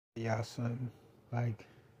Y'all something like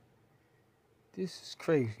this is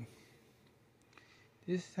crazy.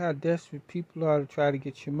 This is how desperate people are to try to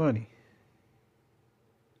get your money.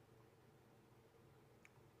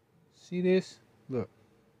 See this? Look.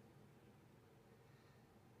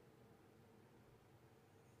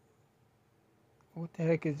 What the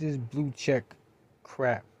heck is this blue check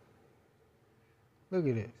crap? Look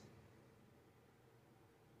at this.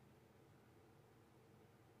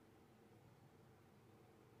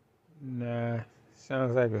 Nah,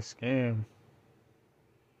 sounds like a scam.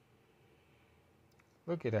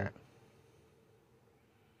 Look at that.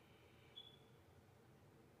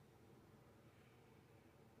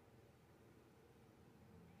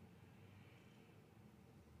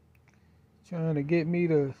 Trying to get me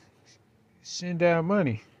to send out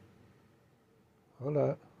money. Hold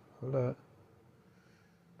up.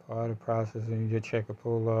 Part of processing your check will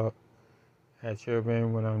pull up at your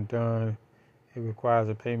bank when I'm done. It requires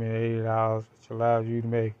a payment of $80, which allows you to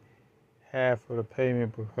make half of the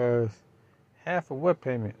payment because half of what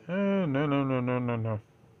payment? No.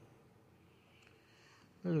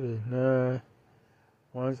 Look at this. Nah.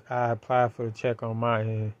 Once I apply for the check on my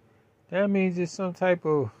end, that means it's some type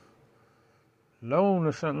of loan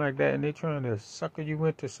or something like that, and they trying to sucker you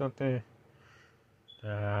into something.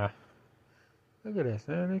 Nah. Look at this,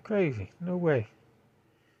 man. They're crazy. No way.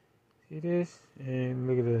 See this? And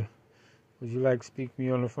look at this. Would you like to speak to me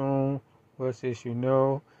on the phone? What's this?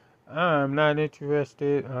 No. I'm not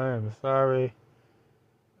interested. I am sorry.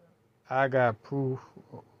 I got proof.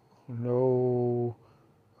 No.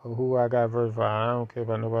 Of who I got verified. I don't care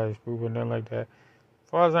about nobody's proof or nothing like that. As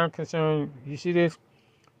far as I'm concerned, you see this?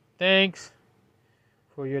 Thanks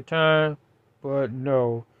for your time, but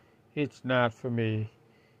no, it's not for me.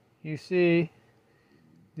 You see,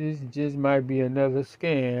 this just might be another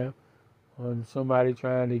scam on somebody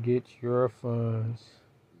trying to get your funds.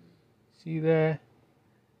 See that?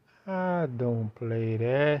 I don't play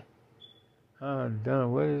that. I'm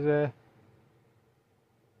done. What is that?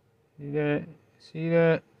 See that? See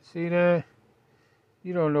that? See that?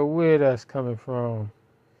 You don't know where that's coming from.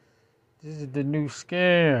 This is the new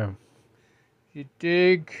scam. You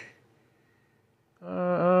dig?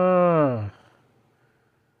 Uh.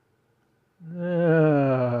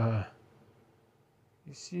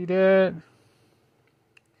 You see that?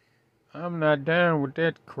 I'm not down with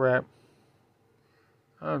that crap.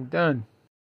 I'm done.